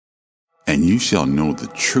and you shall know the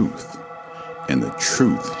truth, and the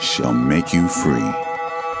truth shall make you free.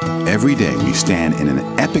 Every day we stand in an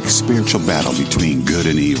epic spiritual battle between good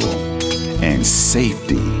and evil, and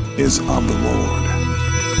safety is of the Lord.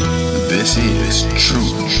 This is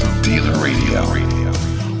Truth Dealer Radio.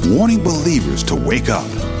 Warning believers to wake up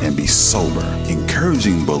and be sober,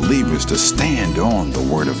 encouraging believers to stand on the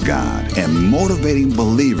Word of God, and motivating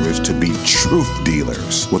believers to be truth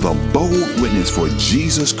dealers with a bold witness for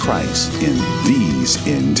Jesus Christ in these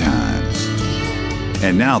end times.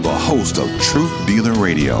 And now the host of Truth Dealer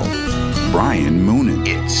Radio, Brian Moonen.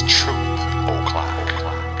 It's Truth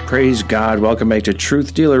O'Clock. Praise God. Welcome back to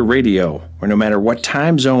Truth Dealer Radio, where no matter what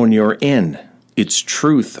time zone you're in, it's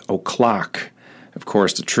Truth O'Clock. Of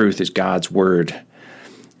course, the truth is God's Word.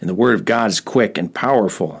 And the Word of God is quick and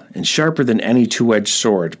powerful and sharper than any two-edged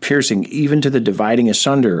sword, piercing even to the dividing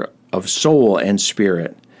asunder of soul and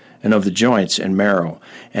spirit, and of the joints and marrow,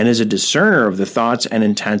 and is a discerner of the thoughts and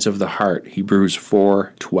intents of the heart. Hebrews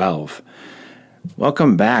 4:12.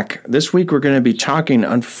 Welcome back. This week we're going to be talking,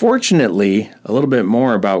 unfortunately, a little bit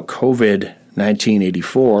more about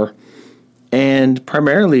COVID-1984, and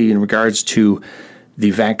primarily in regards to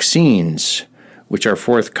the vaccines, which are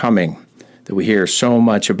forthcoming, that we hear so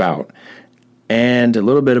much about, and a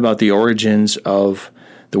little bit about the origins of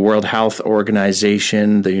the World Health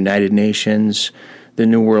Organization, the United Nations, the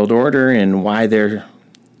New World Order, and why they're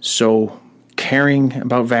so caring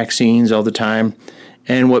about vaccines all the time,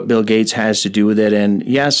 and what Bill Gates has to do with it. And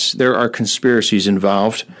yes, there are conspiracies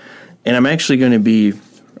involved, and I'm actually going to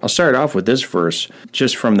I'll start off with this verse,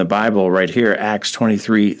 just from the Bible right here, Acts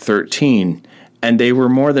 23:13. And they were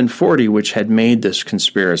more than 40 which had made this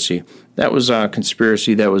conspiracy. That was a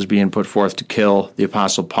conspiracy that was being put forth to kill the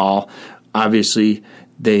Apostle Paul. Obviously,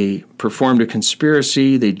 they performed a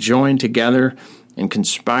conspiracy. They joined together and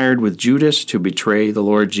conspired with Judas to betray the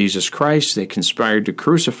Lord Jesus Christ. They conspired to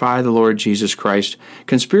crucify the Lord Jesus Christ.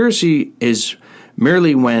 Conspiracy is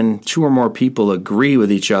merely when two or more people agree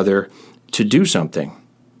with each other to do something.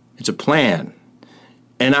 It's a plan.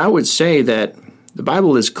 And I would say that the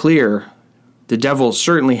Bible is clear. The devil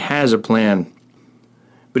certainly has a plan,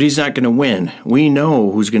 but he's not going to win. We know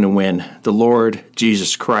who's going to win. The Lord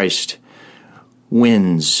Jesus Christ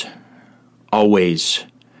wins always.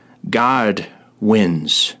 God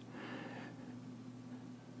wins.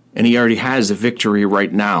 And he already has the victory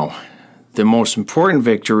right now. The most important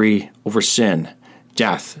victory over sin,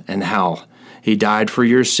 death, and hell. He died for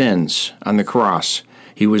your sins on the cross.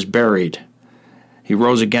 He was buried. He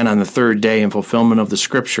rose again on the third day in fulfillment of the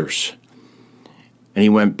Scriptures. And he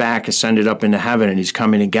went back, ascended up into heaven, and he's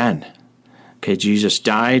coming again. Okay, Jesus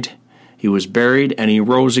died, he was buried, and he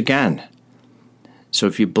rose again. So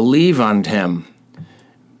if you believe on him,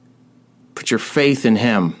 put your faith in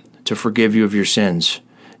him to forgive you of your sins,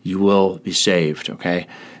 you will be saved, okay?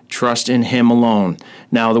 Trust in him alone.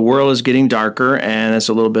 Now, the world is getting darker, and that's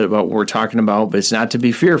a little bit about what we're talking about, but it's not to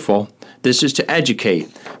be fearful. This is to educate.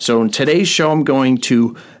 So in today's show, I'm going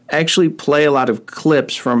to actually play a lot of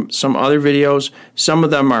clips from some other videos. Some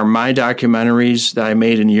of them are my documentaries that I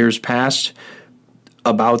made in years past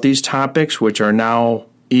about these topics, which are now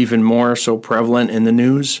even more so prevalent in the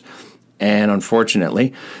news, and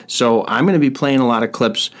unfortunately. So I'm going to be playing a lot of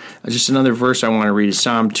clips. Just another verse I want to read is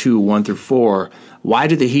Psalm 2, 1-4. Why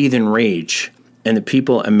do the heathen rage, and the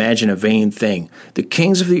people imagine a vain thing? The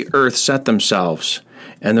kings of the earth set themselves,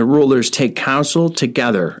 and the rulers take counsel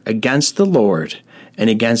together against the Lord and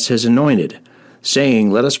against his anointed,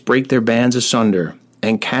 saying, let us break their bands asunder,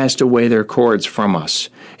 and cast away their cords from us.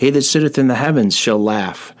 He that sitteth in the heavens shall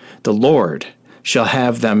laugh. The Lord shall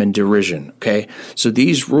have them in derision. Okay? So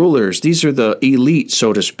these rulers, these are the elite,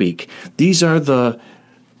 so to speak. These are the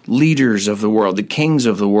leaders of the world, the kings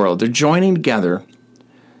of the world. They're joining together.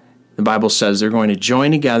 The Bible says they're going to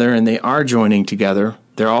join together, and they are joining together.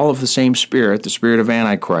 They're all of the same spirit, the spirit of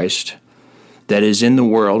Antichrist, that is in the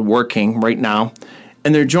world working right now.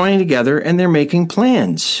 And they're joining together, and they're making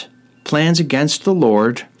plans against the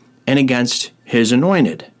Lord and against his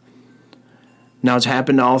anointed. Now, it's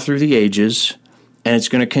happened all through the ages, and it's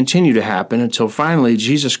going to continue to happen until finally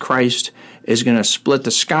Jesus Christ is going to split the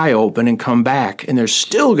sky open and come back, and they're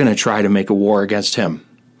still going to try to make a war against him.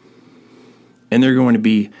 And they're going to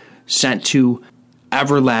be sent to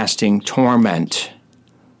everlasting torment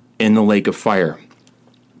in the lake of fire,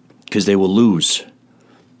 because they will lose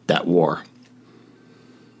that war.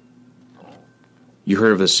 You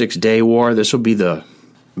heard of the 6-day war? This will be I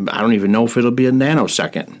don't even know if it'll be a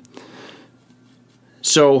nanosecond.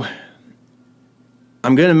 So,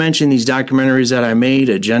 I'm going to mention these documentaries that I made,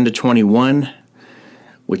 Agenda 21,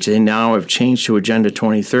 which they now have changed to Agenda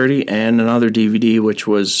 2030, and another DVD, which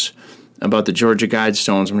was about the Georgia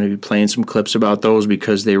Guidestones. I'm going to be playing some clips about those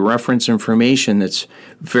because they reference information that's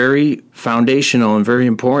very foundational and very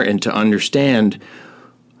important to understand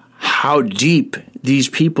how deep these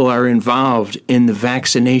people are involved in the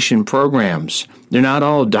vaccination programs. They're not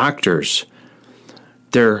all doctors.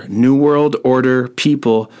 They're New World Order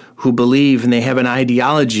people who believe, and they have an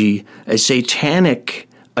ideology, a satanic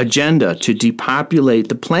agenda to depopulate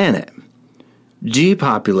the planet.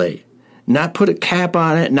 Depopulate. Not put a cap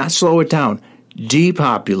on it, not slow it down.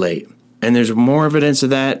 Depopulate. And there's more evidence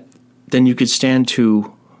of that than you could stand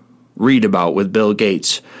to read about with Bill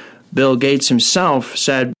Gates. Bill Gates himself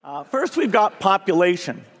said, First, we've got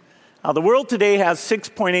population. The world today has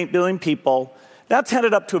 6.8 billion people. That's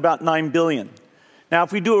headed up to about 9 billion. Now,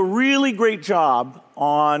 if we do a really great job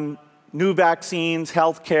on new vaccines,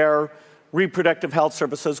 healthcare, reproductive health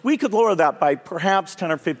services, we could lower that by perhaps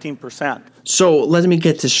 10 or 15%. So let me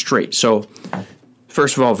get this straight. So,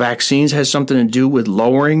 first of all, vaccines has something to do with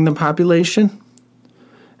lowering the population.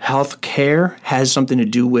 Healthcare has something to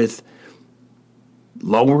do with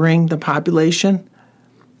lowering the population.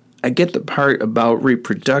 I get the part about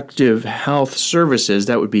reproductive health services.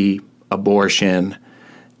 That would be abortion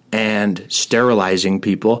and sterilizing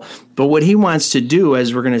people. But what he wants to do,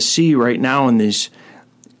 as we're going to see right now in these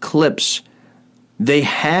clips, they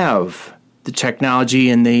have the technology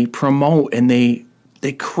and they promote and they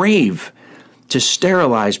crave to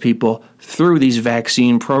sterilize people through these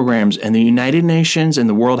vaccine programs. And the United Nations and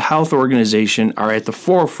the World Health Organization are at the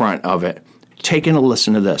forefront of it. Taking a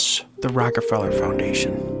listen to this. The Rockefeller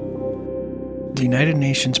Foundation. The United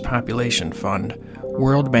Nations Population Fund,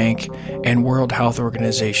 World Bank, and World Health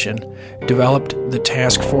Organization developed the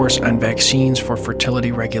Task Force on Vaccines for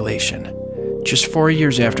Fertility Regulation. Just 4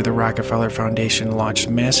 years after the Rockefeller Foundation launched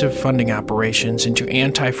massive funding operations into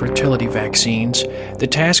anti-fertility vaccines, the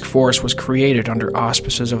task force was created under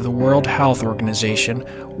auspices of the World Health Organization,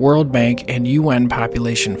 World Bank, and UN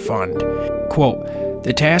Population Fund. Quote,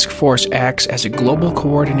 the task force acts as a global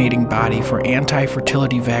coordinating body for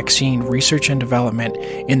anti-fertility vaccine research and development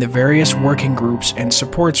in the various working groups and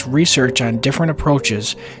supports research on different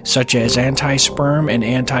approaches such as anti-sperm and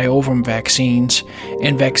anti-ovum vaccines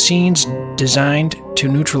and vaccines designed to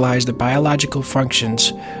neutralize the biological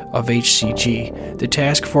functions of HCG. The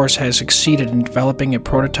task force has succeeded in developing a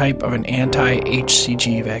prototype of an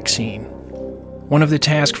anti-HCG vaccine. One of the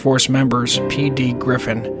task force members, P.D.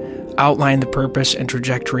 Griffin, outlined the purpose and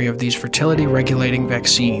trajectory of these fertility-regulating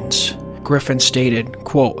vaccines. Griffin stated,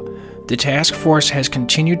 quote, the task force has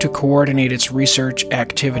continued to coordinate its research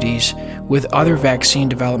activities with other vaccine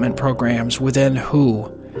development programs within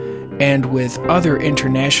WHO and with other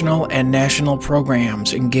international and national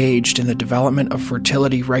programs engaged in the development of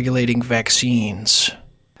fertility-regulating vaccines.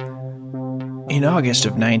 In August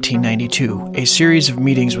of 1992, a series of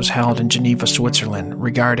meetings was held in Geneva, Switzerland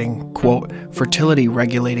regarding, quote,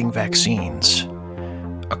 fertility-regulating vaccines.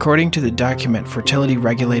 According to the document Fertility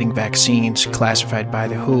Regulating Vaccines, classified by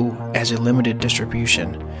the WHO as a limited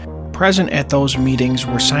distribution, present at those meetings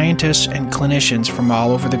were scientists and clinicians from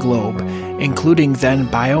all over the globe, including then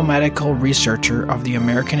biomedical researcher of the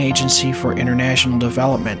American Agency for International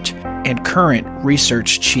Development and current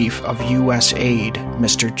research chief of USAID,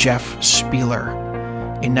 Mr. Jeff Spieler.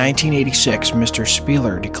 In 1986, Mr.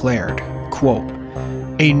 Spieler declared, quote,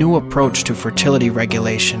 a new approach to fertility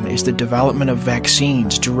regulation is the development of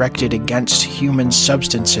vaccines directed against human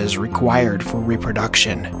substances required for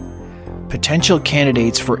reproduction. Potential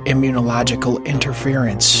candidates for immunological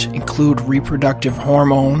interference include reproductive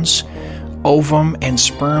hormones, ovum and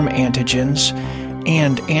sperm antigens,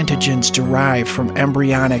 and antigens derived from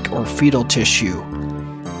embryonic or fetal tissue.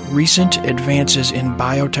 Recent advances in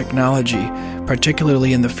biotechnology,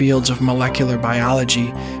 particularly in the fields of molecular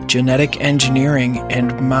biology, genetic engineering,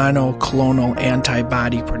 and monoclonal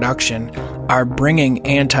antibody production, are bringing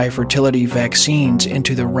anti-fertility vaccines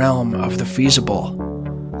into the realm of the feasible.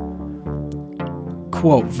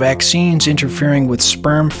 Quote, vaccines interfering with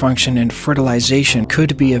sperm function and fertilization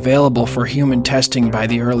could be available for human testing by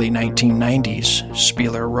the early 1990s,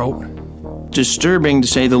 Spieler wrote. Disturbing to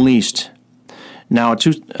say the least. Now, a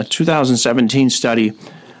 2017 study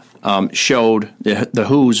showed the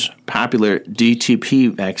WHO's popular DTP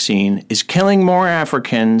vaccine is killing more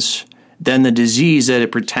Africans than the disease that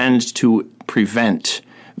it pretends to prevent.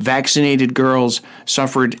 Vaccinated girls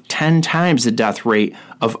suffered 10 times the death rate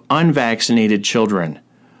of unvaccinated children.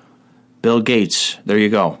 Bill Gates, there you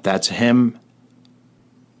go. That's him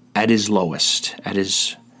at his lowest.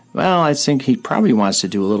 I think he probably wants to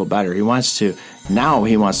do a little better. He wants to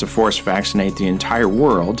force vaccinate the entire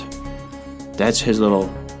world. That's his little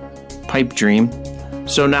pipe dream.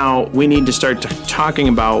 So now we need to start talking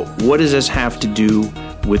about what does this have to do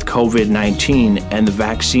with COVID-19 and the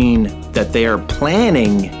vaccine that they are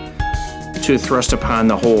planning to thrust upon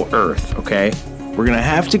the whole earth, okay? We're going to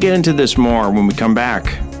have to get into this more when we come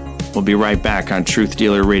back. We'll be right back on Truth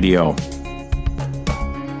Dealer Radio.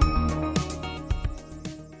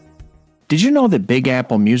 Did you know that Big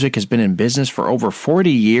Apple Music has been in business for over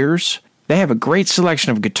 40 years? They have a great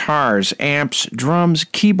selection of guitars, amps, drums,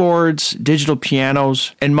 keyboards, digital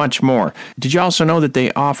pianos, and much more. Did you also know that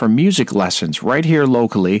they offer music lessons right here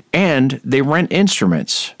locally, and they rent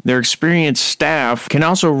instruments? Their experienced staff can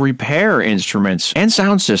also repair instruments and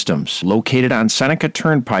sound systems. Located on Seneca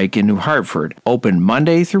Turnpike in New Hartford. Open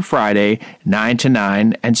Monday through Friday, 9 to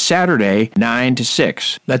 9, and Saturday, 9 to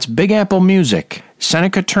 6. That's Big Apple Music,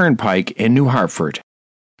 Seneca Turnpike in New Hartford.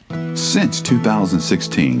 Since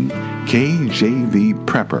 2016, KJV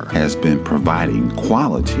Prepper has been providing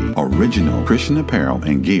quality, original Christian apparel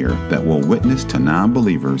and gear that will witness to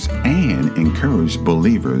non-believers and encourage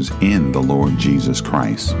believers in the Lord Jesus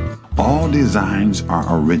Christ. All designs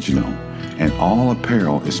are original, and all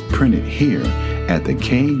apparel is printed here at the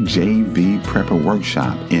KJV Prepper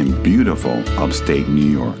Workshop in beautiful upstate New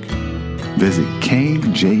York. Visit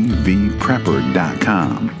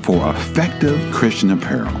kjvprepper.com for effective Christian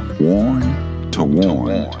apparel, worn to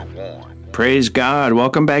warn. Praise God.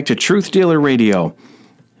 Welcome back to Truth Dealer Radio.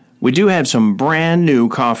 We do have some brand new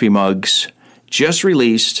coffee mugs just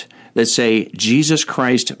released that say Jesus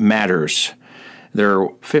Christ Matters. They're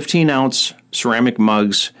 15-ounce ceramic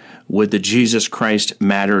mugs with the Jesus Christ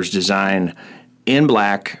Matters design in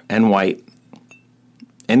black and white.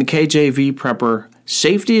 And KJV Prepper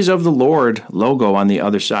Safety is of the Lord logo on the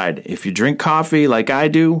other side. If you drink coffee like I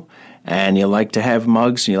do, and you like to have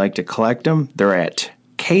mugs and you like to collect them, they're at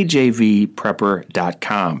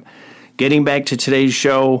kjvprepper.com. Getting back to today's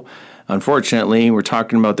show, unfortunately, we're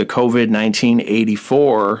talking about the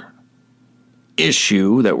COVID-1984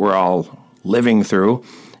 issue that we're all living through.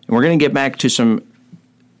 And we're going to get back to some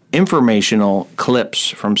informational clips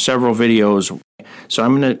from several videos. So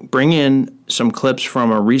I'm going to bring in some clips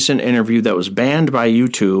from a recent interview that was banned by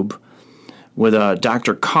YouTube with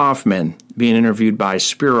Dr. Kaufman being interviewed by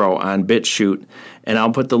Spiro on BitChute, and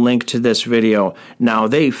I'll put the link to this video. Now,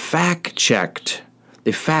 they fact-checked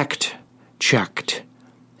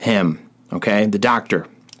him, okay, the doctor.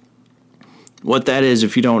 What that is,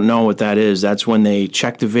 if you don't know what that is, that's when they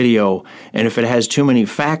check the video, and if it has too many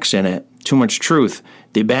facts in it, too much truth,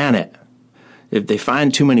 they ban it. If they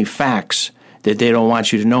find too many facts that they don't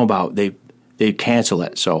want you to know about, they cancel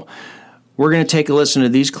it. So we're going to take a listen to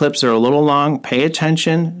these clips. They're a little long. Pay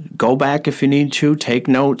attention. Go back if you need to. Take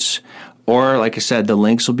notes. Or, like I said, the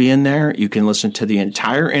links will be in there. You can listen to the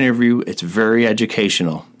entire interview. It's very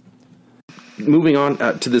educational. Moving on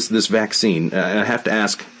to this vaccine, I have to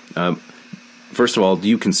ask, first of all, do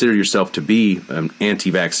you consider yourself to be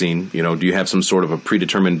anti-vaccine? Do you have some sort of a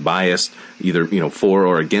predetermined bias, either for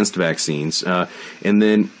or against vaccines? And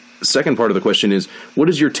then second part of the question is, what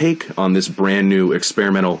is your take on this brand new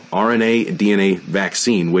experimental RNA DNA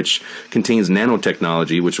vaccine, which contains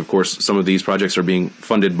nanotechnology, which, of course, some of these projects are being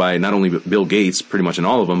funded by not only Bill Gates, pretty much in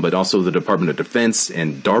all of them, but also the Department of Defense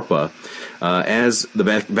and DARPA, as the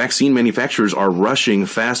vaccine manufacturers are rushing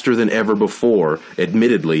faster than ever before,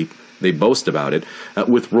 admittedly. They boast about it,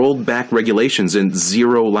 with rolled back regulations and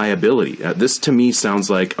zero liability. This, to me,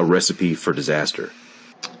 sounds like a recipe for disaster.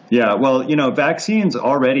 Yeah, well, vaccines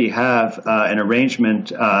already have an arrangement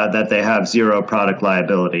that they have zero product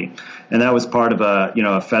liability. And that was part of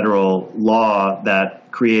a federal law that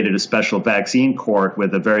created a special vaccine court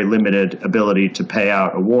with a very limited ability to pay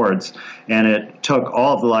out awards. And it took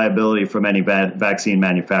all of the liability from any vaccine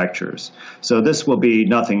manufacturers. So this will be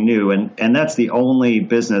nothing new. And that's the only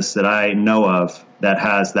business that I know of that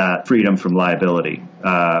has that freedom from liability,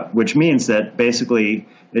 which means that basically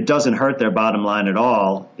it doesn't hurt their bottom line at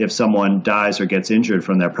all if someone dies or gets injured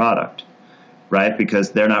from their product, right?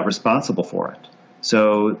 Because they're not responsible for it.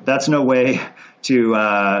 So that's no way to,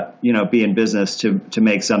 be in business to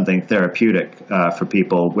make something therapeutic for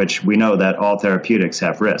people, which we know that all therapeutics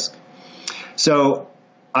have risk. So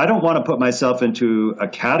I don't want to put myself into a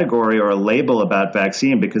category or a label about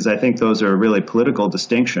vaccine because I think those are really political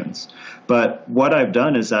distinctions. But what I've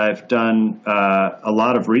done is I've done a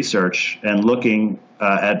lot of research and looking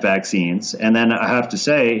at vaccines. And then I have to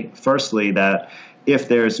say, firstly, that if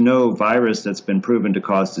there's no virus that's been proven to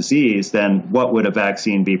cause disease, then what would a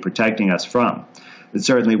vaccine be protecting us from? It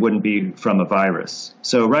certainly wouldn't be from a virus.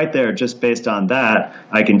 So right there, just based on that,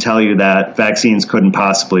 I can tell you that vaccines couldn't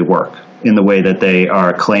possibly work. in the way that they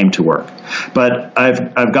are claimed to work. But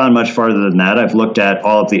I've gone much farther than that. I've looked at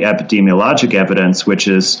all of the epidemiologic evidence, which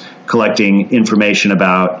is collecting information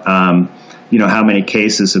about how many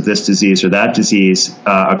cases of this disease or that disease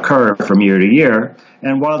occur from year to year.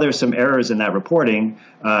 And while there's some errors in that reporting,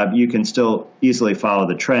 you can still easily follow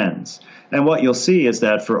the trends. And what you'll see is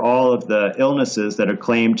that for all of the illnesses that are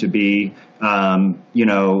claimed to be,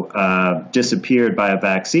 disappeared by a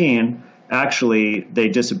vaccine, actually they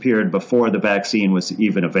disappeared before the vaccine was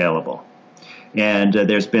even available. And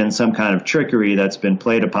there's been some kind of trickery that's been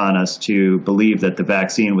played upon us to believe that the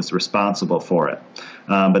vaccine was responsible for it.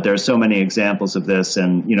 But there are so many examples of this,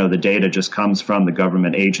 and the data just comes from the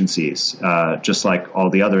government agencies, just like all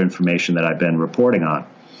the other information that I've been reporting on.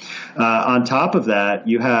 On top of that,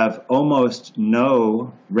 you have almost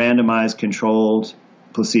no randomized controlled,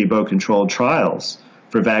 placebo-controlled trials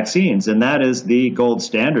for vaccines, and that is the gold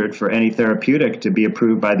standard for any therapeutic to be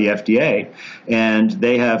approved by the FDA, and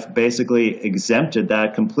they have basically exempted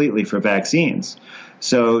that completely for vaccines.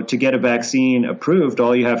 So to get a vaccine approved,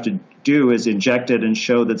 all you have to do is inject it and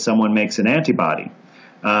show that someone makes an antibody,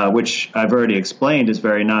 which I've already explained is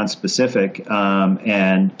very nonspecific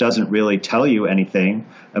and doesn't really tell you anything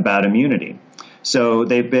about immunity. So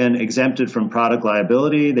they've been exempted from product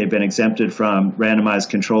liability, they've been exempted from randomized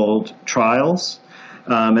controlled trials,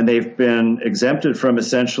 and they've been exempted from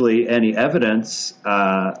essentially any evidence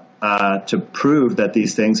to prove that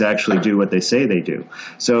these things actually do what they say they do.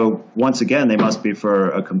 So once again, they must be for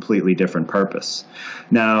a completely different purpose.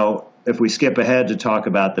 Now, if we skip ahead to talk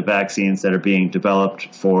about the vaccines that are being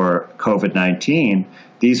developed for COVID-19,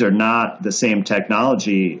 these are not the same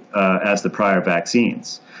technology as the prior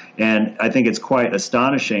vaccines. And I think it's quite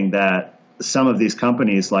astonishing that some of these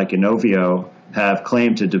companies like NWO have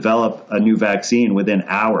claimed to develop a new vaccine within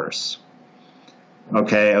hours,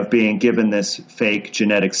 of being given this fake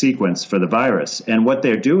genetic sequence for the virus. And what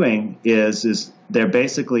they're doing is they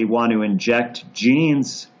basically want to inject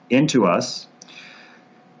genes into us,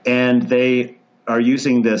 and they are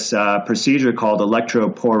using this procedure called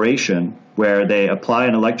electroporation, where they apply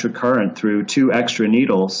an electric current through 2 extra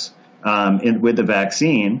needles with the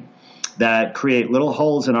vaccine that create little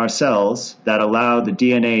holes in our cells that allow the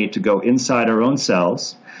DNA to go inside our own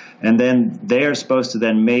cells. And then they are supposed to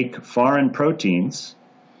then make foreign proteins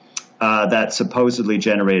that supposedly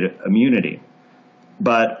generate immunity.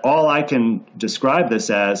 But all I can describe this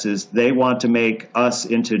as is they want to make us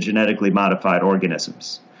into genetically modified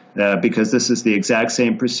organisms, because this is the exact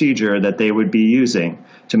same procedure that they would be using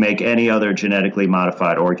to make any other genetically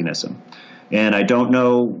modified organism. And I don't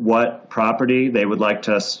know what property they would like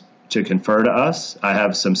us to confer to us. I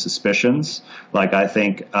have some suspicions. Like, I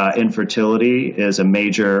think infertility is a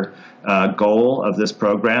major goal of this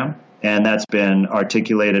program, and that's been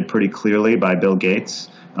articulated pretty clearly by Bill Gates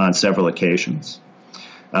on several occasions.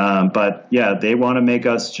 But yeah, they want to make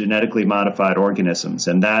us genetically modified organisms,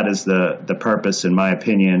 and that is the purpose, in my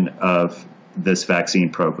opinion, of this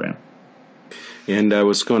vaccine program. And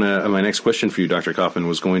my next question for you, Dr. Kaufman,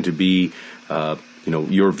 was going to be,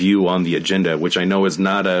 your view on the agenda, which I know is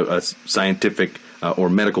not a scientific or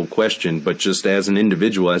medical question, but just as an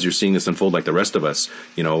individual, as you're seeing this unfold like the rest of us,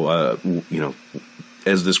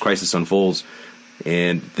 as this crisis unfolds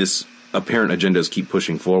and this apparent agendas keep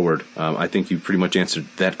pushing forward, I think you pretty much answered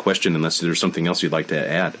that question, unless there's something else you'd like to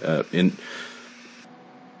add.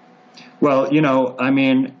 Well,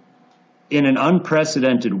 in an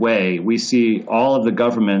unprecedented way, we see all of the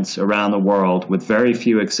governments around the world, with very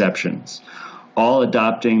few exceptions, all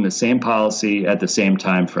adopting the same policy at the same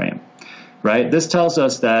time frame, right? This tells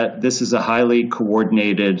us that this is a highly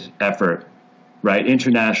coordinated effort, right,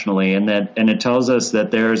 internationally, and it tells us that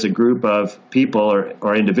there is a group of people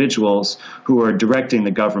or individuals who are directing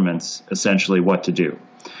the governments essentially what to do,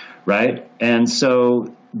 right? And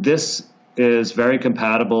so this is very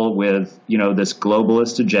compatible with, this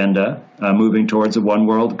globalist agenda, moving towards a one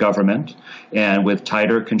world government, and with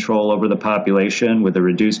tighter control over the population, with a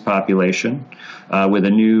reduced population, with a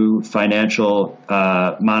new financial,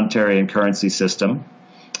 monetary and currency system.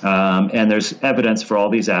 And there's evidence for all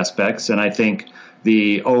these aspects. And I think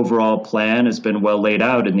the overall plan has been well laid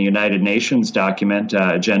out in the United Nations document,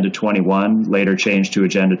 Agenda 21, later changed to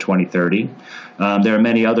Agenda 2030. There are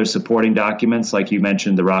many other supporting documents, like you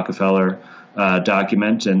mentioned, the Rockefeller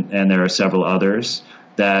document, and there are several others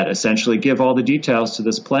that essentially give all the details to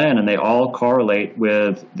this plan, and they all correlate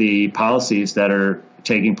with the policies that are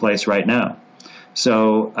taking place right now.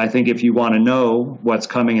 So I think if you want to know what's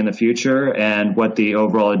coming in the future and what the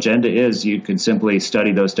overall agenda is, you can simply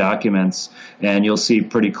study those documents, and you'll see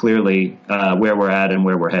pretty clearly where we're at and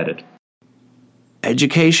where we're headed.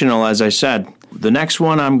 Educational, as I said. The next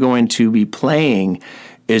one I'm going to be playing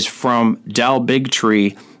is from Del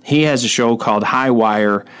Bigtree. He has a show called High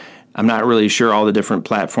Wire. I'm not really sure all the different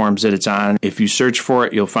platforms that it's on. If you search for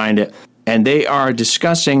it, you'll find it. And they are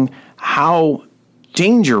discussing how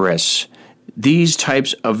dangerous these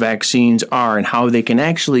types of vaccines are and how they can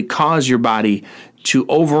actually cause your body to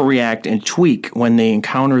overreact and tweak when they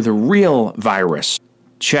encounter the real virus.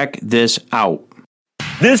 Check this out.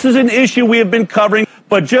 This is an issue we have been covering,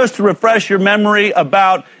 but just to refresh your memory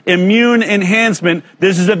about immune enhancement,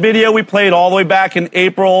 this is a video we played all the way back in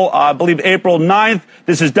April, I believe April 9th.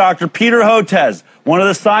 This is Dr. Peter Hotez, one of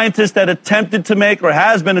the scientists that attempted to make or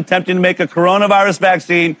has been attempting to make a coronavirus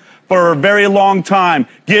vaccine for a very long time.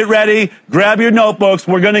 Get ready, grab your notebooks.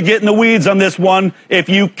 We're going to get in the weeds on this one. If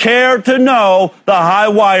you care to know, the High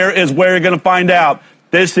Wire is where you're going to find out.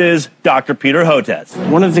 This is Dr. Peter Hotez.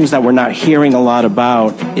 One of the things that we're not hearing a lot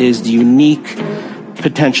about is the unique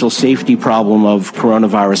potential safety problem of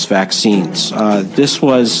coronavirus vaccines. This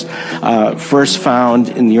was first found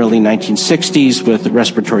in the early 1960s with the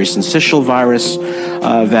respiratory syncytial virus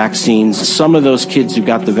vaccines. Some of those kids who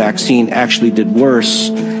got the vaccine actually did worse,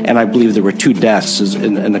 and I believe there were 2 deaths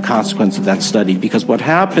in the consequence of that study, because what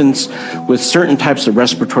happens with certain types of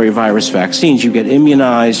respiratory virus vaccines, you get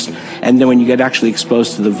immunized, and then when you get actually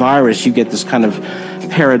exposed to the virus, you get this kind of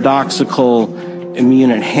paradoxical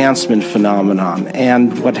immune enhancement phenomenon.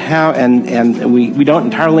 And we don't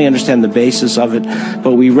entirely understand the basis of it,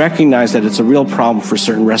 but we recognize that it's a real problem for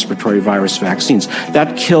certain respiratory virus vaccines.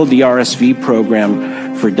 That killed the RSV program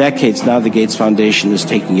for decades. Now the Gates Foundation is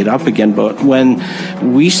taking it up again. But when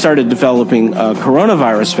we started developing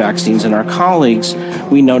coronavirus vaccines and our colleagues,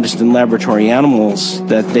 we noticed in laboratory animals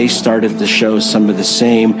that they started to show some of the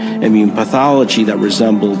same immune pathology that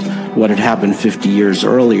resembled what had happened 50 years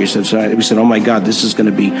earlier. So we said, oh my God, this is going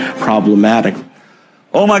to be problematic.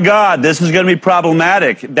 Oh my God, this is going to be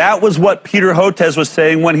problematic. That was what Peter Hotez was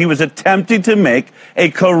saying when he was attempting to make a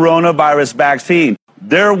coronavirus vaccine.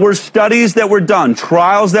 There were studies that were done,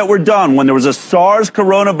 trials that were done when there was a SARS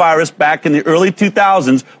coronavirus back in the early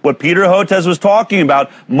 2000s, what Peter Hotez was talking about.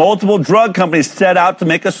 Multiple drug companies set out to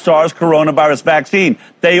make a SARS coronavirus vaccine.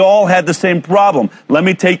 They all had the same problem. Let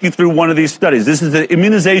me take you through one of these studies. This is the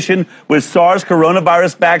immunization with SARS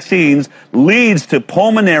coronavirus vaccines leads to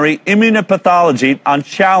pulmonary immunopathology on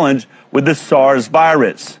challenge with the SARS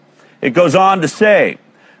virus. It goes on to say,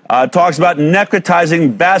 talks about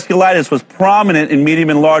necrotizing vasculitis was prominent in medium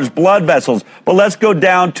and large blood vessels. But let's go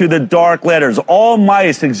down to the dark letters. All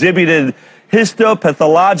mice exhibited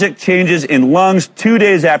histopathologic changes in lungs 2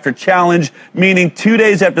 days after challenge, meaning 2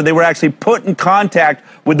 days after they were actually put in contact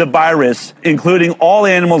with the virus, including all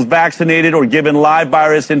animals vaccinated or given live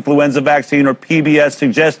virus influenza vaccine or PBS,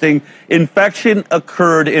 suggesting infection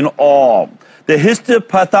occurred in all. The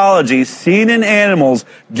histopathology seen in animals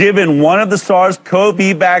given one of the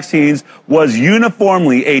SARS-CoV vaccines was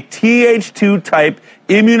uniformly a Th2-type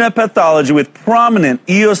immunopathology with prominent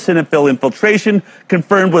eosinophil infiltration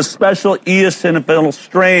confirmed with special eosinophil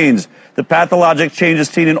strains. The pathologic changes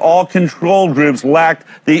seen in all control groups lacked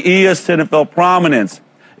the eosinophil prominence.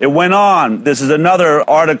 It went on. This is another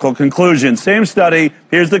article conclusion. Same study.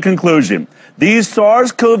 Here's the conclusion. These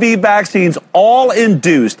SARS-CoV vaccines all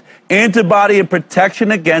induced antibody and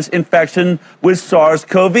protection against infection with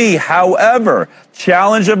SARS-CoV. However,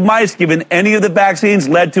 challenge of mice given any of the vaccines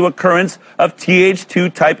led to occurrence of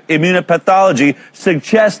Th2-type immunopathology,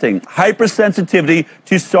 suggesting hypersensitivity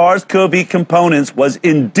to SARS-CoV components was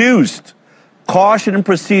induced. Caution in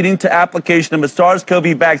proceeding to application of a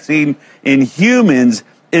SARS-CoV vaccine in humans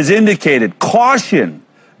is indicated. Caution,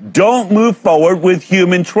 don't move forward with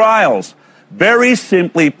human trials. Very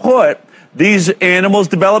simply put, these animals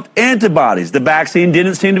developed antibodies. The vaccine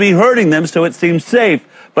didn't seem to be hurting them, so it seemed safe.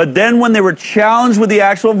 But then when they were challenged with the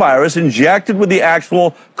actual virus, injected with the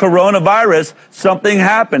actual coronavirus, something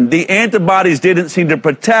happened. The antibodies didn't seem to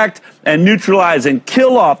protect and neutralize and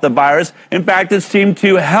kill off the virus. In fact, it seemed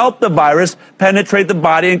to help the virus penetrate the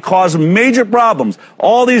body and cause major problems.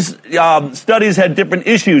 All these studies had different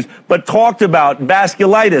issues, but talked about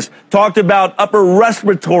vasculitis, talked about upper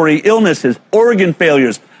respiratory illnesses, organ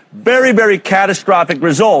failures, very, very catastrophic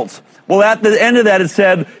results. Well, at the end of that, it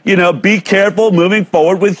said, be careful moving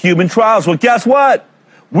forward with human trials. Well, guess what?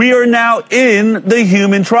 We are now in the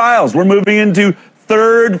human trials. We're moving into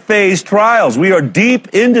third phase trials. We are deep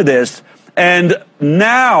into this. And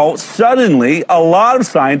now, suddenly, a lot of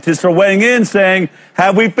scientists are weighing in saying,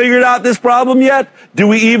 have we figured out this problem yet? Do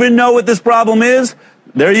we even know what this problem is?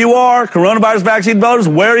 There you are, coronavirus vaccine developers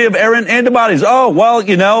wary of errant antibodies. Oh, well,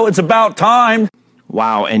 it's about time.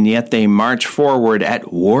 Wow, and yet they march forward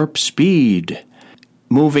at warp speed.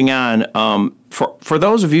 moving on, for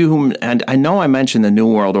those of you who, and I know I mentioned the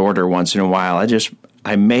New World Order once in a while,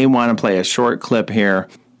 I may want to play a short clip here.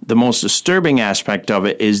 The most disturbing aspect of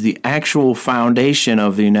it is the actual foundation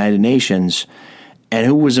of the United Nations and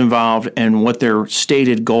who was involved and what their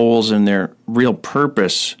stated goals and their real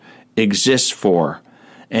purpose exists for.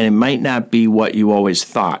 And it might not be what you always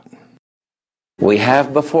thought. We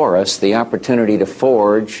have before us the opportunity to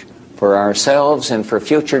forge for ourselves and for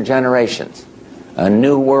future generations a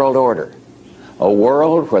new world order, a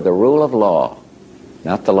world where the rule of law,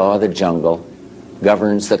 not the law of the jungle,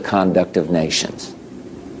 governs the conduct of nations.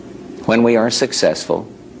 When we are successful,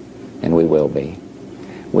 and we will be,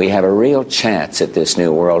 we have a real chance at this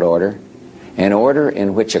new world order, an order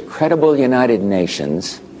in which a credible United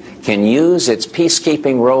Nations can use its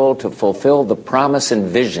peacekeeping role to fulfill the promise and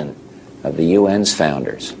vision of the UN's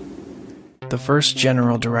founders. The first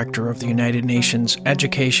General Director of the United Nations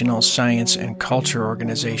Educational, Science, and Culture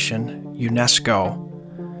Organization,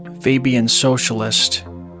 UNESCO, Fabian socialist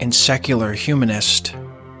and secular humanist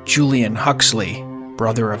Julian Huxley,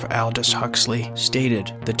 brother of Aldous Huxley,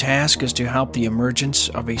 stated, "The task is to help the emergence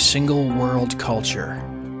of a single world culture."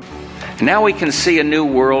 Now we can see a new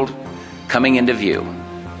world coming into view.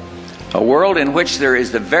 A world in which there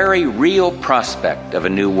is the very real prospect of a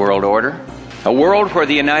new world order. A world where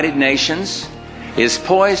the United Nations is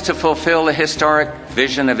poised to fulfill the historic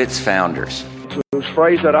vision of its founders. It was a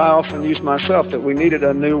phrase that I often use myself, that we needed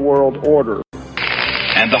a new world order.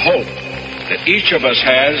 And the hope that each of us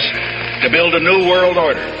has to build a new world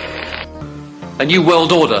order. A new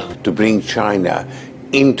world order. To bring China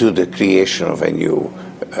into the creation of a new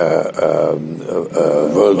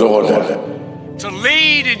world order. To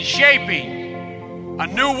lead in shaping a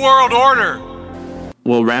new world order.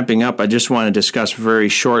 Well, wrapping up, I just want to discuss very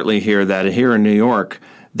shortly here that here in New York,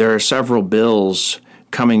 there are several bills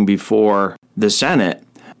coming before the Senate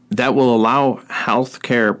that will allow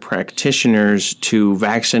healthcare practitioners to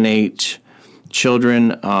vaccinate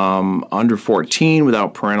children under 14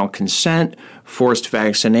 without parental consent, forced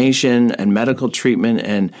vaccination and medical treatment,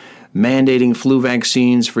 and mandating flu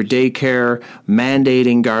vaccines for daycare,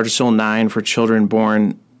 mandating Gardasil 9 for children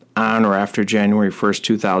born on or after January 1st,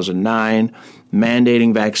 2009,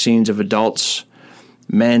 mandating vaccines of adults,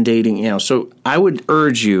 mandating, so I would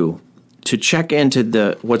urge you to check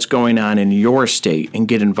into what's going on in your state and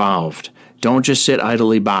get involved. Don't just sit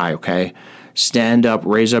idly by, okay? Stand up,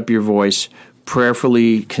 raise up your voice,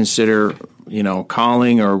 prayerfully consider,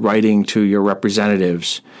 calling or writing to your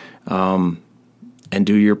representatives, and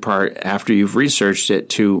do your part after you've researched it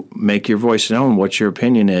to make your voice known what your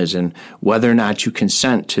opinion is and whether or not you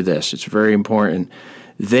consent to this. It's very important.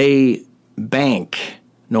 They bank,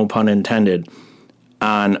 no pun intended,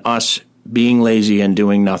 on us being lazy and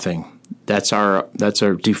doing nothing. That's our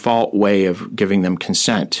default way of giving them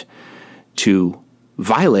consent to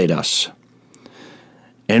violate us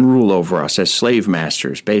and rule over us as slave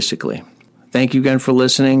masters, basically. Thank you again for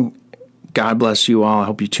listening. God bless you all. I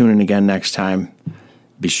hope you tune in again next time.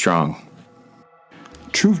 Be strong.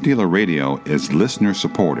 Truth Dealer Radio is listener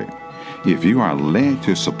supported. If you are led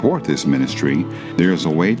to support this ministry, there is a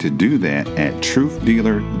way to do that at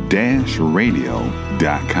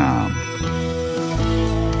truthdealer-radio.com.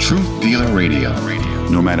 Truth Dealer Radio.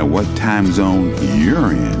 No matter what time zone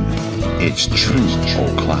you're in, it's Truth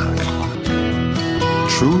O'Clock.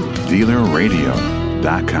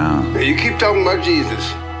 truthdealerradio.com. You keep talking about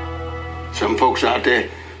Jesus. Some folks out there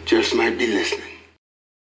just might be listening.